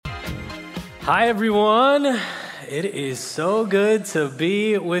Hi, everyone. It is so good to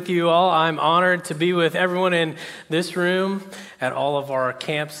be with you all. I'm honored to be with everyone in this room, at all of our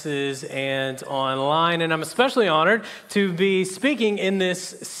campuses, and online. And I'm especially honored to be speaking in this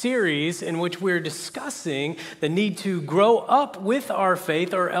series in which we're discussing the need to grow up with our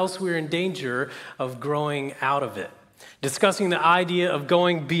faith, or else we're in danger of growing out of it. Discussing the idea of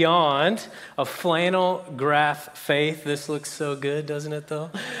going beyond a flannel graph faith. This looks so good, doesn't it,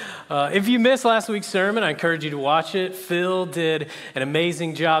 though? If you missed last week's sermon, I encourage you to watch it. Phil did an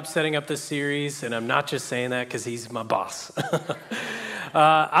amazing job setting up this series, and I'm not just saying that because he's my boss.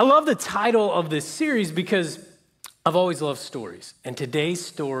 I love the title of this series because I've always loved stories, and today's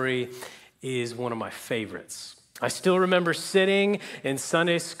story is one of my favorites. I still remember sitting in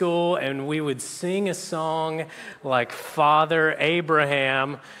Sunday school and we would sing a song like Father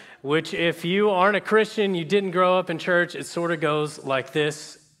Abraham, which if you aren't a Christian, you didn't grow up in church, it sort of goes like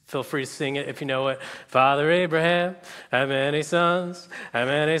this. Feel free to sing it if you know it. Father Abraham had many sons. How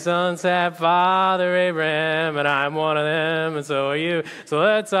many sons had Father Abraham? And I'm one of them, and so are you. So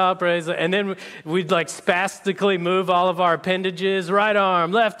let's all praise. And then we'd like spastically move all of our appendages, right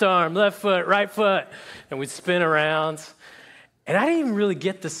arm, left foot, right foot. And we'd spin around. And I didn't even really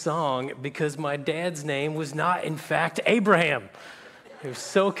get the song because my dad's name was not, in fact, Abraham. It was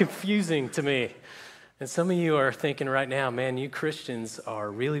so confusing to me. And some of you are thinking right now, man, you Christians are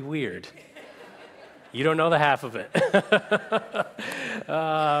really weird. You don't know the half of it.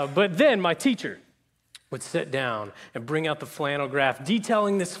 But then my teacher would sit down and bring out the flannel graph,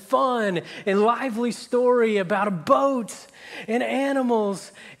 detailing this fun and lively story about a boat and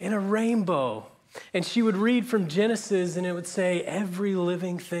animals and a rainbow. And she would read from Genesis, and it would say, every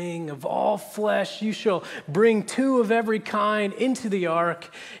living thing of all flesh, you shall bring two of every kind into the ark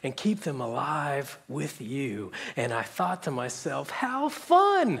and keep them alive with you. And I thought to myself, how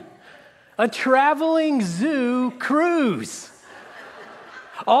fun! A traveling zoo cruise.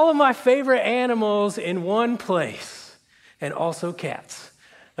 All of my favorite animals in one place, and also cats.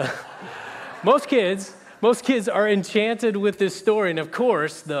 Most kids are enchanted with this story. And of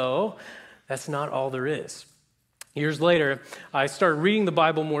course, though, that's not all there is. Years later, I started reading the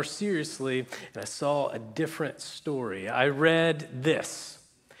Bible more seriously, and I saw a different story. I read this.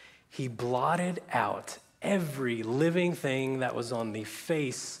 He blotted out every living thing that was on the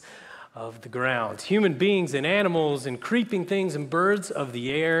face of the ground. Human beings and animals and creeping things and birds of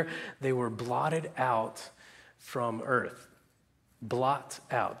the air, they were blotted out from earth. Blot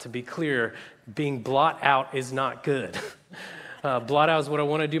out. To be clear, being blot out is not good. Blot out is what I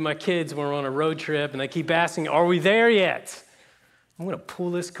want to do my kids when we're on a road trip, and they keep asking, are we there yet? I'm going to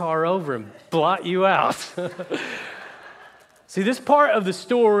pull this car over and blot you out. See, this part of the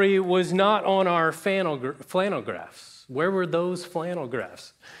story was not on our flannel graphs. Where were those flannel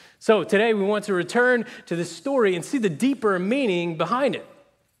graphs? So today we want to return to this story and see the deeper meaning behind it,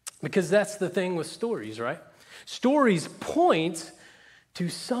 because that's the thing with stories, right? Stories point to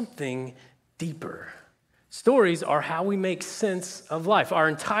something deeper. Stories are how we make sense of life. Our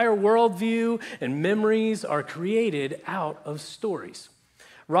entire worldview and memories are created out of stories.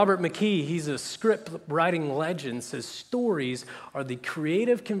 Robert McKee, he's a script writing legend, says stories are the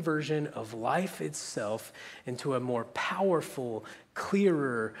creative conversion of life itself into a more powerful,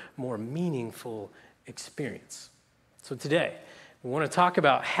 clearer, more meaningful experience. So today, we want to talk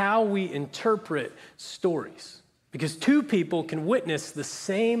about how we interpret stories. Because two people can witness the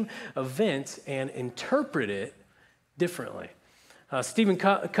same event and interpret it differently. Stephen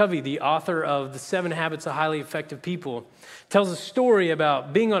Covey, the author of The 7 Habits of Highly Effective People, tells a story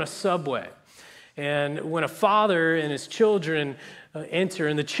about being on a subway. And when a father and his children enter,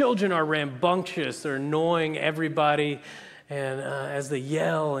 and the children are rambunctious, they're annoying everybody, and as they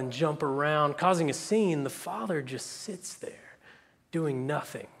yell and jump around, causing a scene, the father just sits there doing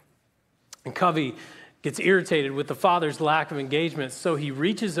nothing. And Covey gets irritated with the father's lack of engagement, so he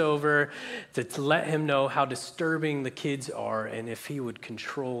reaches over to let him know how disturbing the kids are and if he would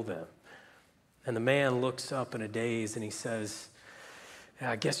control them. And the man looks up in a daze and he says,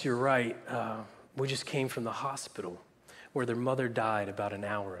 I guess you're right. We just came from the hospital where their mother died about an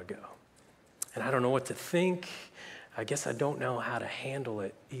hour ago. And I don't know what to think. I guess I don't know how to handle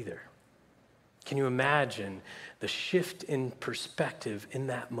it either. Can you imagine the shift in perspective in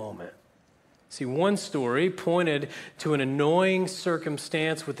that moment? See, one story pointed to an annoying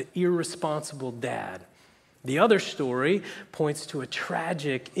circumstance with an irresponsible dad. The other story points to a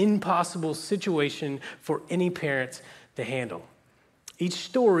tragic, impossible situation for any parent to handle. Each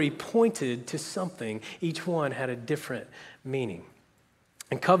story pointed to something. Each one had a different meaning.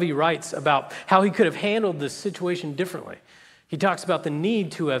 And Covey writes about how he could have handled this situation differently. He talks about the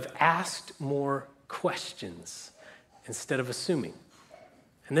need to have asked more questions instead of assuming.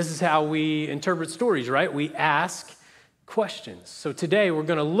 And this is how we interpret stories, right? We ask questions. So today we're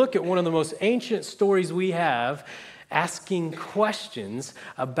going to look at one of the most ancient stories we have, asking questions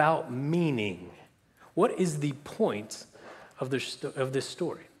about meaning. What is the point of this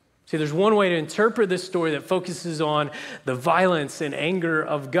story? See, there's one way to interpret this story that focuses on the violence and anger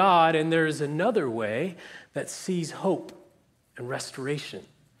of God, and there's another way that sees hope and restoration.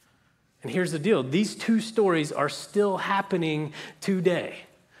 And here's the deal. These two stories are still happening today.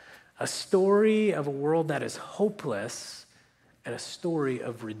 A story of a world that is hopeless and a story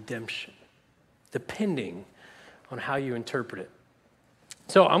of redemption, depending on how you interpret it.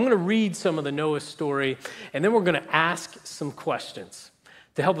 So I'm going to read some of the Noah story, and then we're going to ask some questions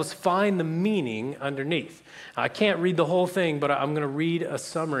to help us find the meaning underneath. I can't read the whole thing, but I'm going to read a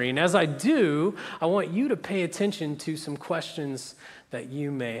summary. And as I do, I want you to pay attention to some questions that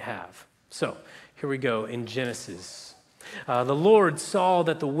you may have. So here we go in Genesis. The Lord saw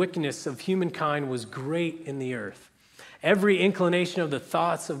that the wickedness of humankind was great in the earth. Every inclination of the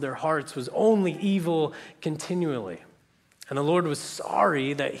thoughts of their hearts was only evil continually. And the Lord was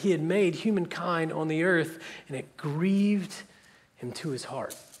sorry that he had made humankind on the earth, and it grieved him to his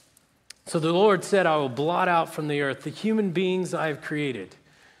heart. So the Lord said, I will blot out from the earth the human beings I have created.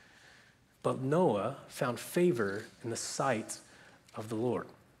 But Noah found favor in the sight of the Lord.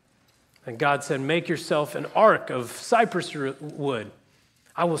 And God said, make yourself an ark of cypress wood.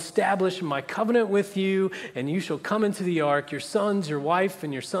 I will establish my covenant with you, and you shall come into the ark, your sons, your wife,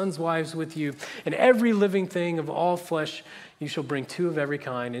 and your sons' wives with you, and every living thing of all flesh you shall bring 2 of every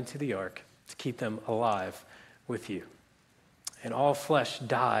kind into the ark to keep them alive with you. And all flesh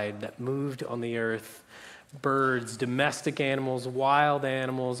died that moved on the earth, birds, domestic animals, wild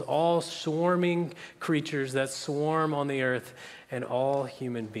animals, all swarming creatures that swarm on the earth, and all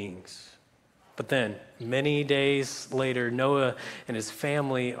human beings. But then, many days later, Noah and his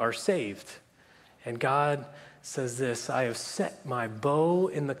family are saved. And God says this, I have set my bow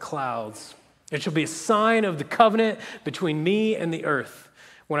in the clouds. It shall be a sign of the covenant between me and the earth.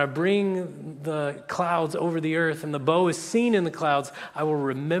 When I bring the clouds over the earth and the bow is seen in the clouds, I will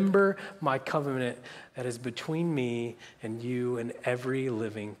remember my covenant that is between me and you and every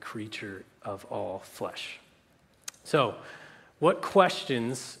living creature of all flesh. So, what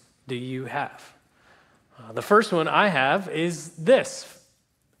questions do you have? The first one I have is this.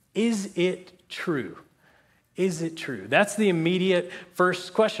 Is it true? Is it true? That's the immediate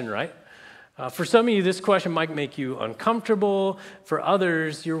first question, right? For some of you, this question might make you uncomfortable. For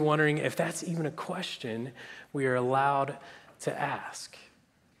others, you're wondering if that's even a question we are allowed to ask.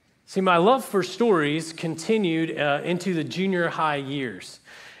 See, my love for stories continued into the junior high years.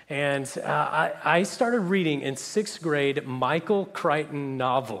 And I started reading in 6th grade Michael Crichton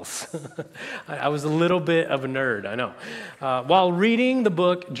novels. I was a little bit of a nerd, I know. While reading the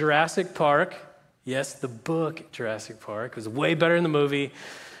book Jurassic Park, yes, the book Jurassic Park was way better than the movie,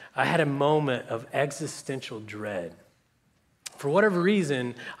 I had a moment of existential dread. For whatever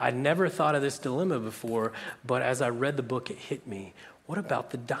reason, I'd never thought of this dilemma before, but as I read the book, it hit me. What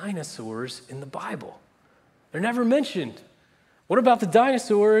about the dinosaurs in the Bible? They're never mentioned. What about the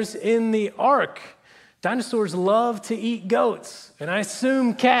dinosaurs in the ark? Dinosaurs love to eat goats, and I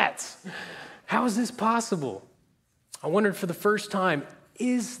assume cats. How is this possible? I wondered for the first time,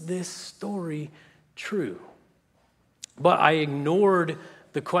 is this story true? But I ignored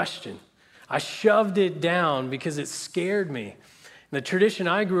the question. I shoved it down because it scared me. In the tradition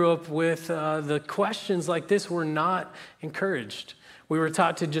I grew up with, the questions like this were not encouraged. We were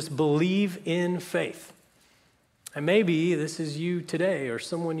taught to just believe in faith. And maybe this is you today or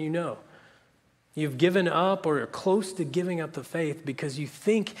someone you know. You've given up or are close to giving up the faith because you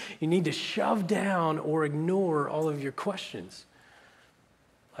think you need to shove down or ignore all of your questions.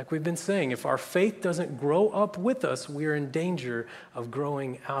 Like we've been saying, if our faith doesn't grow up with us, we are in danger of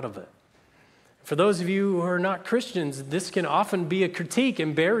growing out of it. For those of you who are not Christians, this can often be a critique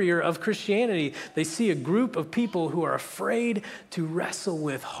and barrier of Christianity. They see a group of people who are afraid to wrestle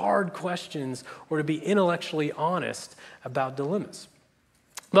with hard questions or to be intellectually honest about dilemmas.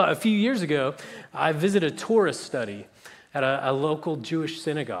 But a few years ago, I visited a Torah study at a local Jewish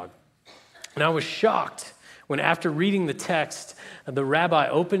synagogue. And I was shocked when after reading the text, the rabbi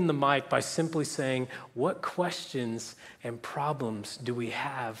opened the mic by simply saying, what questions and problems do we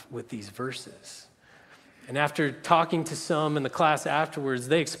have with these verses? And after talking to some in the class afterwards,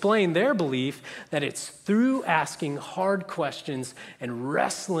 they explained their belief that it's through asking hard questions and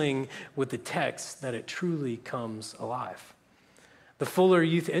wrestling with the text that it truly comes alive. The Fuller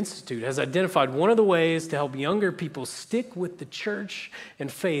Youth Institute has identified one of the ways to help younger people stick with the church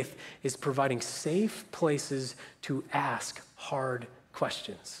and faith is providing safe places to ask hard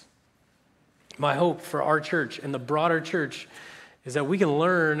questions. My hope for our church and the broader church is that we can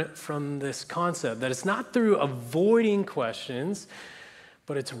learn from this concept, that it's not through avoiding questions,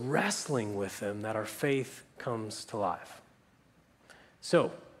 but it's wrestling with them that our faith comes to life.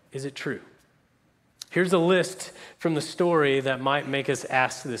 So, is it true? Here's a list from the story that might make us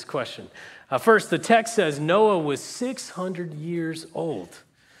ask this question. First, the text says Noah was 600 years old.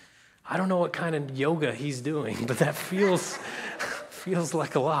 I don't know what kind of yoga he's doing, but that feels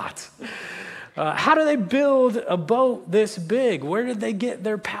like a lot. How do they build a boat this big? Where did they get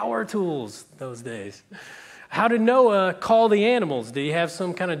their power tools those days? How did Noah call the animals? Did he have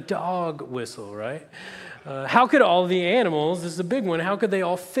some kind of dog whistle, right? How could all the animals, this is a big one, how could they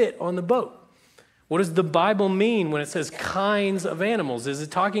all fit on the boat? What does the Bible mean when it says kinds of animals? Is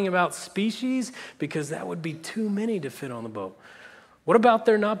it talking about species? Because that would be too many to fit on the boat. What about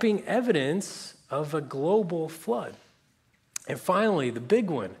there not being evidence of a global flood? And finally, the big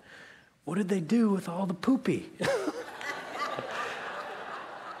one, what did they do with all the poopy?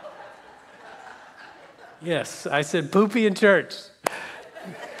 Yes, I said poopy in church.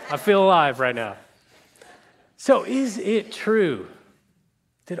 I feel alive right now. So is it true?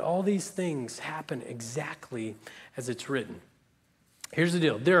 Did all these things happen exactly as it's written? Here's the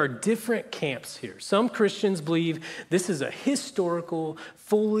deal. There are different camps here. Some Christians believe this is a historical,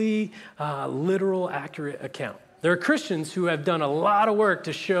 fully literal, accurate account. There are Christians who have done a lot of work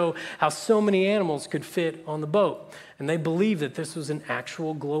to show how so many animals could fit on the boat. And they believe that this was an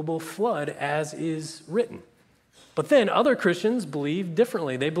actual global flood as is written. But then other Christians believe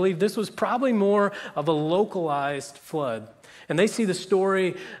differently. They believe this was probably more of a localized flood. And they see the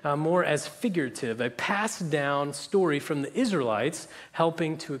story more as figurative, a passed down story from the Israelites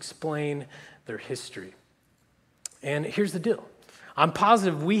helping to explain their history. And here's the deal. I'm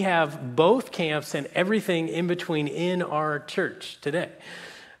positive we have both camps and everything in between in our church today.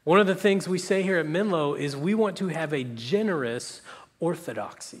 One of the things we say here at Menlo is we want to have a generous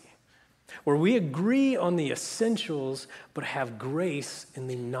orthodoxy, where we agree on the essentials but have grace in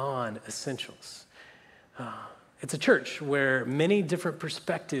the non-essentials. It's a church where many different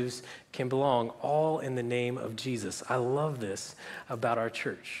perspectives can belong, all in the name of Jesus. I love this about our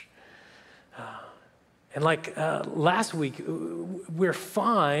church. And like last week, we're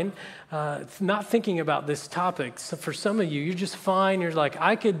fine not thinking about this topic. So for some of you, you're just fine. You're like,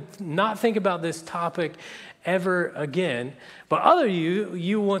 I could not think about this topic ever again. But other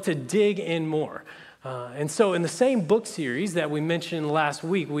you want to dig in more. And so in the same book series that we mentioned last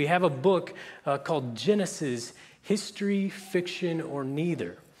week, we have a book called Genesis, History, Fiction, or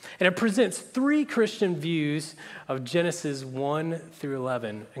Neither. And it presents 3 Christian views of Genesis 1 through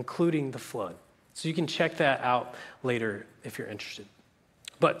 11, including the flood. So you can check that out later if you're interested.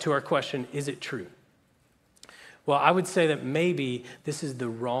 But to our question, is it true? Well, I would say that maybe this is the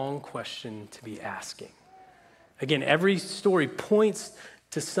wrong question to be asking. Again, every story points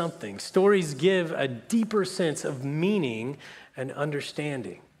to something. Stories give a deeper sense of meaning and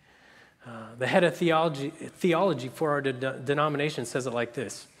understanding. The head of theology for our denomination says it like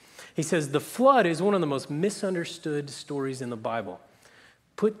this. He says, the flood is one of the most misunderstood stories in the Bible.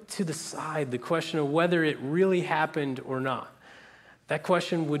 Put to the side the question of whether it really happened or not. That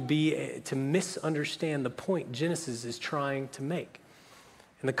question would be to misunderstand the point Genesis is trying to make.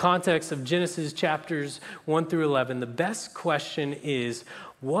 In the context of Genesis chapters 1 through 11, the best question is,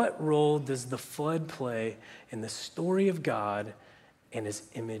 what role does the flood play in the story of God and his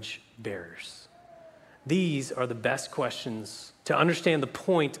image bearers? These are the best questions to understand the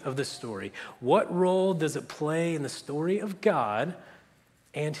point of the story. What role does it play in the story of God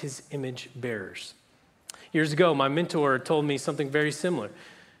and his image bearers? Years ago, my mentor told me something very similar.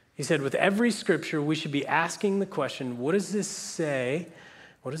 He said, with every scripture, we should be asking the question, what does this say?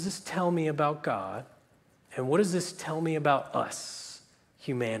 What does this tell me about God? And what does this tell me about us,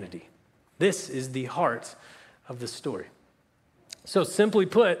 humanity? This is the heart of the story. So simply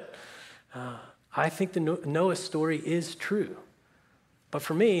put, I think the Noah story is true. But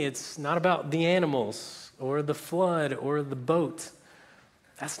for me, it's not about the animals or the flood or the boat.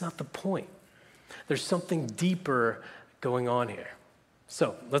 That's not the point. There's something deeper going on here.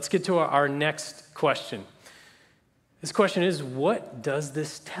 So let's get to our next question. This question is, what does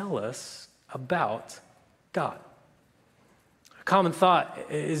this tell us about God? A common thought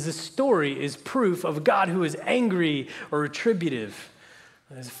is this story is proof of a God who is angry or retributive.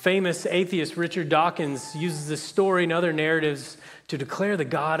 As famous atheist Richard Dawkins uses this story and other narratives to declare the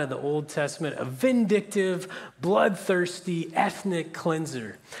God of the Old Testament a vindictive, bloodthirsty, ethnic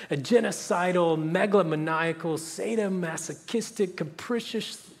cleanser, a genocidal, megalomaniacal, sadomasochistic,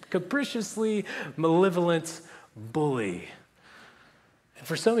 capriciously malevolent bully. And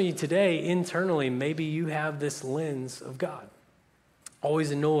for some of you today, internally, maybe you have this lens of God,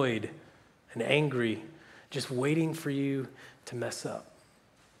 always annoyed and angry, just waiting for you to mess up.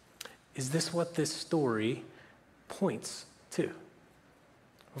 Is this what this story points to?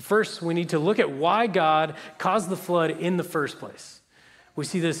 First, we need to look at why God caused the flood in the first place. We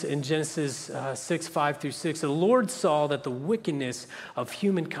see this in Genesis 6, 5 through 6. The Lord saw that the wickedness of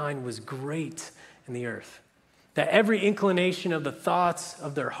humankind was great in the earth, that every inclination of the thoughts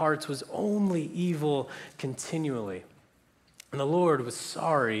of their hearts was only evil continually. And the Lord was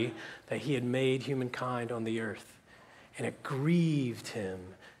sorry that he had made humankind on the earth, and it grieved him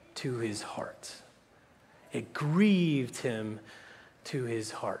to his heart. It grieved him to his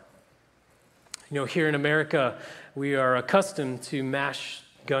heart. You know, here in America, we are accustomed to mass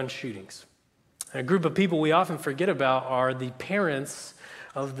gun shootings. And a group of people we often forget about are the parents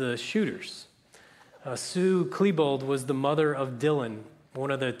of the shooters. Sue Klebold was the mother of Dylan,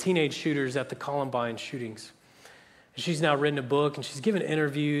 one of the teenage shooters at the Columbine shootings. And she's now written a book and she's given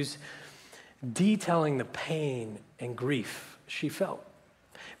interviews detailing the pain and grief she felt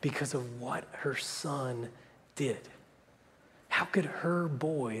because of what her son did. How could her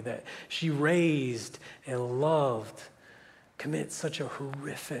boy that she raised and loved commit such a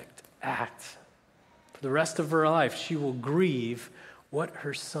horrific act? For the rest of her life, she will grieve what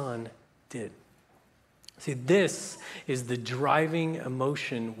her son did. See, this is the driving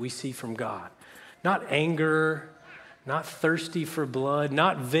emotion we see from God. Not anger, not thirsty for blood,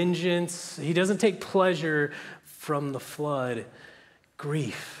 not vengeance. He doesn't take pleasure from the flood.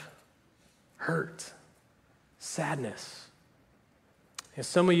 Grief, hurt, sadness. And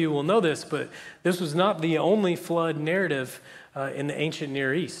some of you will know this, but this was not the only flood narrative in the ancient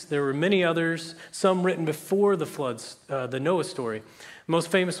Near East. There were many others, some written before the floods, the Noah story. The most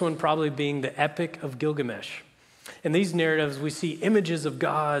famous one probably being the Epic of Gilgamesh. In these narratives, we see images of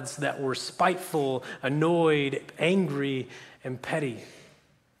gods that were spiteful, annoyed, angry, and petty.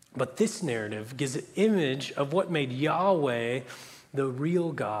 But this narrative gives an image of what made Yahweh, the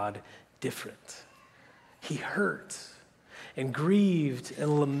real God, different. He hurt and grieved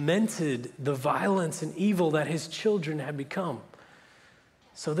and lamented the violence and evil that his children had become.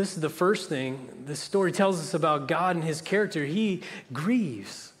 So this is the first thing this story tells us about God and his character. He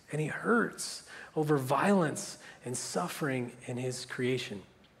grieves and he hurts over violence and suffering in his creation.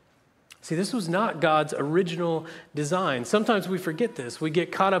 See, this was not God's original design. Sometimes we forget this. We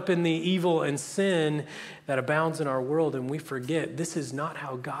get caught up in the evil and sin that abounds in our world, and we forget this is not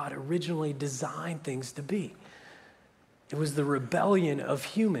how God originally designed things to be. It was the rebellion of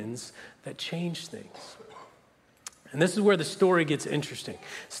humans that changed things. And this is where the story gets interesting.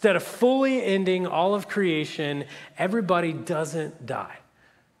 Instead of fully ending all of creation, everybody doesn't die.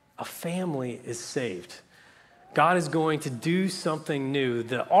 A family is saved. God is going to do something new.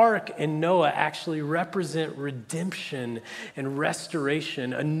 The ark and Noah actually represent redemption and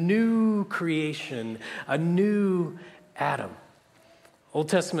restoration, a new creation, a new Adam. Old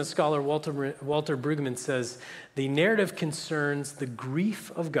Testament scholar Walter Brueggemann says, the narrative concerns the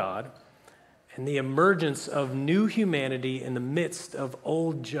grief of God and the emergence of new humanity in the midst of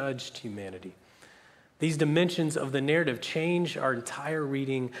old judged humanity. These dimensions of the narrative change our entire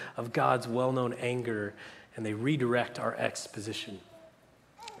reading of God's well-known anger, and they redirect our exposition.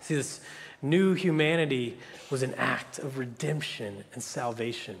 See, this new humanity was an act of redemption and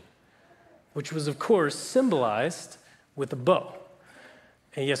salvation, which was, of course, symbolized with a bow.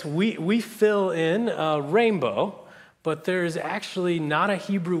 And yes, we fill in a rainbow, but there's actually not a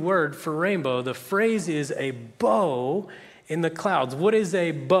Hebrew word for rainbow. The phrase is a bow in the clouds. What is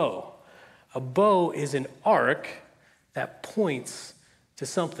a bow? A bow is an arc that points to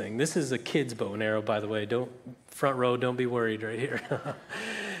something. This is a kid's bow and arrow, by the way. Front row, don't be worried right here.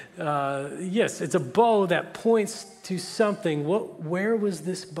 Yes, it's a bow that points to something. Where was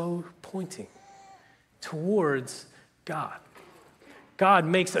this bow pointing? Towards God. God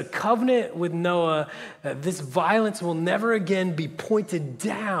makes a covenant with Noah that this violence will never again be pointed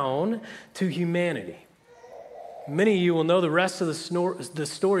down to humanity. Many of you will know the rest of the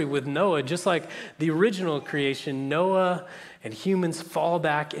story with Noah. Just like the original creation, Noah and humans fall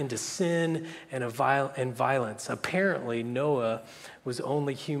back into sin and violence. Apparently, Noah was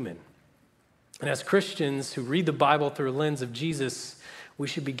only human. And as Christians who read the Bible through a lens of Jesus, we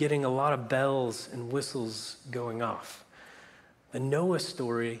should be getting a lot of bells and whistles going off. The Noah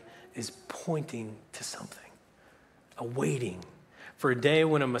story is pointing to something, awaiting for a day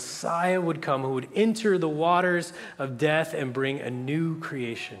when a Messiah would come who would enter the waters of death and bring a new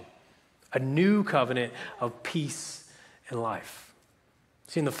creation, a new covenant of peace and life.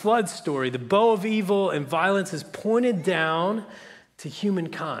 See, in the flood story, the bow of evil and violence is pointed down to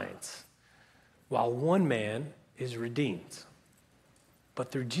humankind, while one man is redeemed.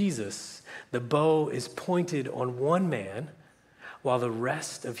 But through Jesus, the bow is pointed on one man, while the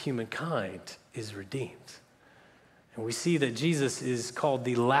rest of humankind is redeemed. And we see that Jesus is called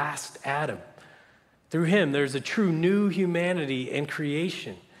the last Adam. Through him, there's a true new humanity and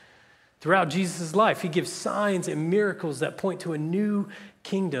creation. Throughout Jesus' life, he gives signs and miracles that point to a new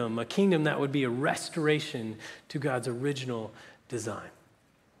kingdom, a kingdom that would be a restoration to God's original design.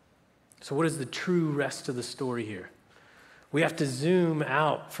 So what is the true rest of the story here? We have to zoom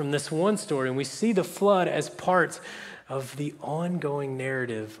out from this one story, and we see the flood as part of the ongoing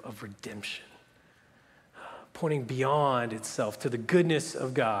narrative of redemption, pointing beyond itself to the goodness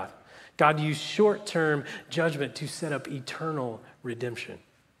of God. God used short-term judgment to set up eternal redemption.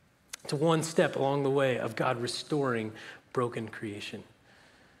 It's one step along the way of God restoring broken creation.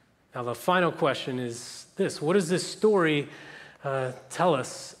 Now, the final question is this: what does this story tell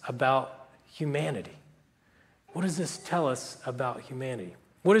us about humanity? What does this tell us about humanity?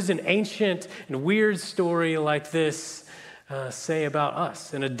 What does an ancient and weird story like this say about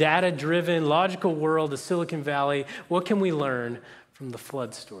us? In a data-driven, logical world of Silicon Valley, what can we learn from the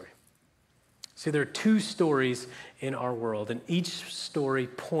flood story? See, there are two stories in our world, and each story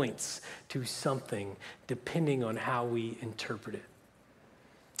points to something depending on how we interpret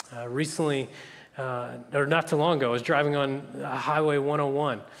it. Recently, or not too long ago, I was driving on Highway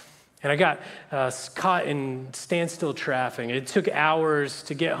 101. And I got caught in standstill traffic. It took hours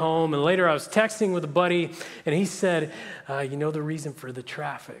to get home. And later I was texting with a buddy, and he said, you know the reason for the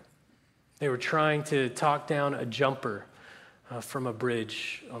traffic? They were trying to talk down a jumper from a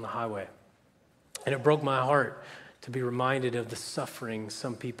bridge on the highway. And it broke my heart to be reminded of the suffering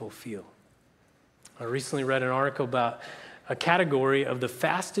some people feel. I recently read an article about a category of the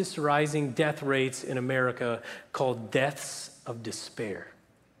fastest rising death rates in America called deaths of despair.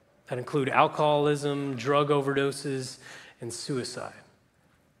 That include alcoholism, drug overdoses, and suicide.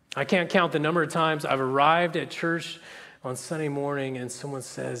 I can't count the number of times I've arrived at church on Sunday morning and someone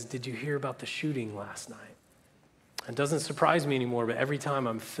says, "Did you hear about the shooting last night?" It doesn't surprise me anymore, but every time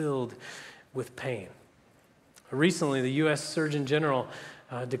I'm filled with pain. Recently, the U.S. Surgeon General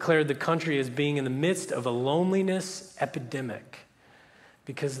declared the country as being in the midst of a loneliness epidemic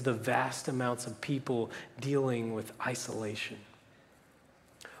because of the vast amounts of people dealing with isolation.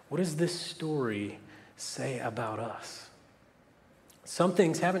 What does this story say about us? Some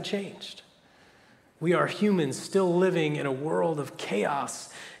things haven't changed. We are humans still living in a world of chaos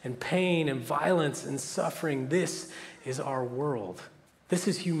and pain and violence and suffering. This is our world. This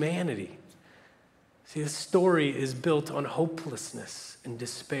is humanity. See, this story is built on hopelessness and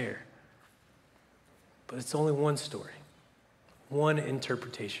despair. But it's only one story, one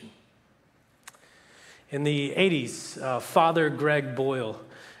interpretation. In the 80s, Father Greg Boyle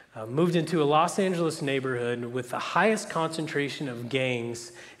moved into a Los Angeles neighborhood with the highest concentration of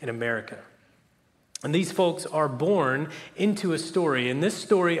gangs in America. And these folks are born into a story. In this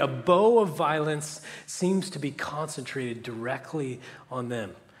story, a bow of violence seems to be concentrated directly on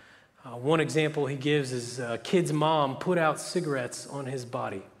them. One example he gives is a kid's mom put out cigarettes on his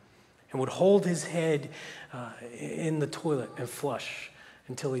body and would hold his head in the toilet and flush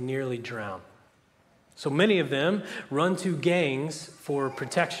until he nearly drowned. So many of them run to gangs for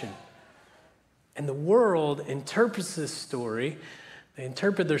protection. And the world interprets this story. They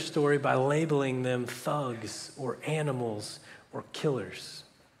interpret their story by labeling them thugs or animals or killers.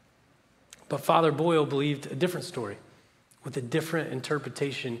 But Father Boyle believed a different story with a different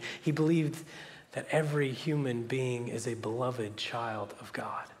interpretation. He believed that every human being is a beloved child of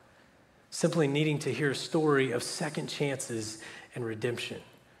God, simply needing to hear a story of second chances and redemption.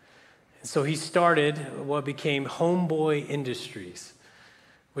 And so he started what became Homeboy Industries,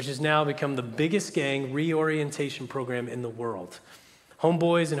 which has now become the biggest gang reorientation program in the world.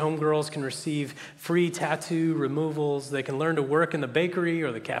 Homeboys and homegirls can receive free tattoo removals. They can learn to work in the bakery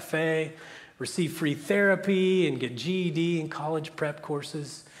or the cafe, receive free therapy, and get GED and college prep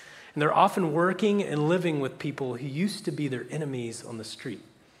courses. And they're often working and living with people who used to be their enemies on the street.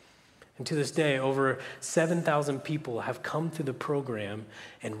 And to this day, over 7,000 people have come through the program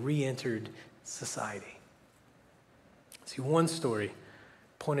and re-entered society. See, one story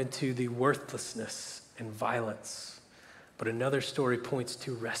pointed to the worthlessness and violence, but another story points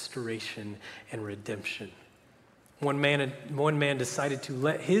to restoration and redemption. One man decided to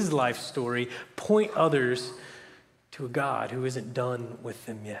let his life story point others to a God who isn't done with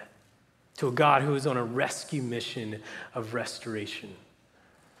them yet, to a God who is on a rescue mission of restoration.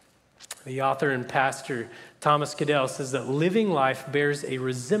 The author and pastor Thomas Cadell says that living life bears a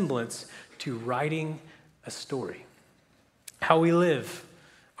resemblance to writing a story. How we live,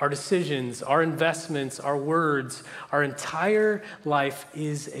 our decisions, our investments, our words, our entire life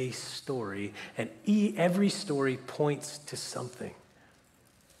is a story, and every story points to something.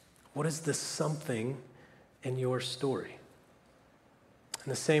 What is the something in your story? In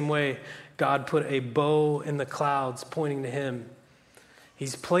the same way, God put a bow in the clouds pointing to him.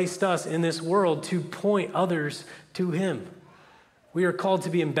 He's placed us in this world to point others to him. We are called to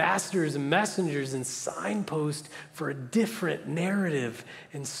be ambassadors and messengers and signposts for a different narrative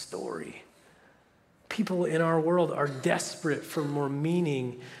and story. People in our world are desperate for more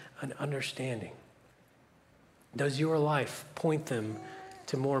meaning and understanding. Does your life point them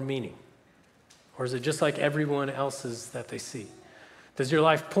to more meaning? Or is it just like everyone else's that they see? Does your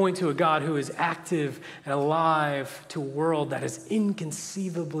life point to a God who is active and alive, to a world that is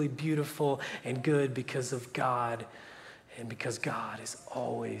inconceivably beautiful and good because of God and because God is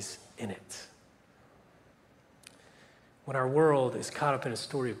always in it? When our world is caught up in a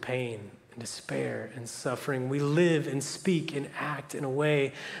story of pain and despair and suffering, we live and speak and act in a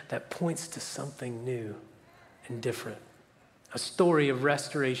way that points to something new and different. A story of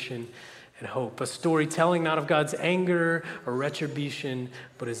restoration and hope, a story telling not of God's anger or retribution,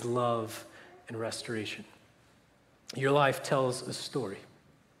 but his love and restoration. Your life tells a story.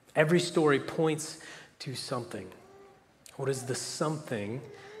 Every story points to something. What is the something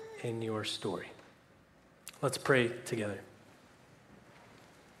in your story? Let's pray together.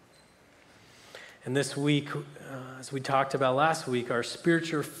 And this week, as we talked about last week, our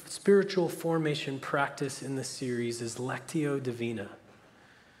spiritual formation practice in the series is Lectio Divina.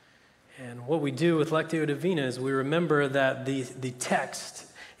 And what we do with Lectio Divina is we remember that the text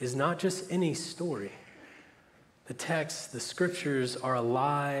is not just any story. The text, the scriptures are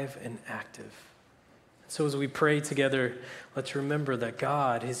alive and active. So as we pray together, let's remember that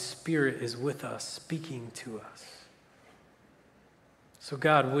God, his Spirit, is with us, speaking to us. So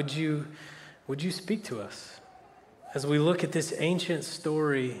God, would you speak to us? As we look at this ancient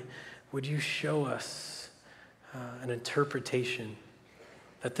story, would you show us an interpretation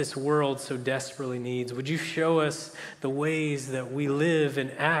that this world so desperately needs? Would you show us the ways that we live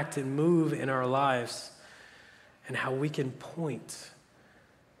and act and move in our lives and how we can point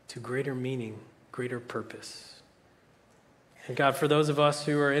to greater meaning, greater purpose? And God, for those of us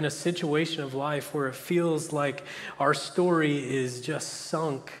who are in a situation of life where it feels like our story is just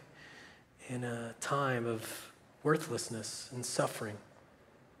sunk in a time of worthlessness and suffering,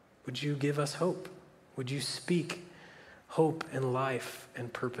 would you give us hope? Would you speak hope and life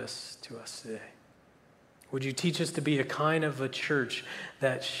and purpose to us today? Would you teach us to be a kind of a church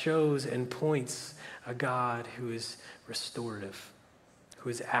that shows and points a God who is restorative, who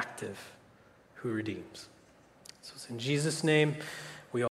is active, who redeems? So it's in Jesus' name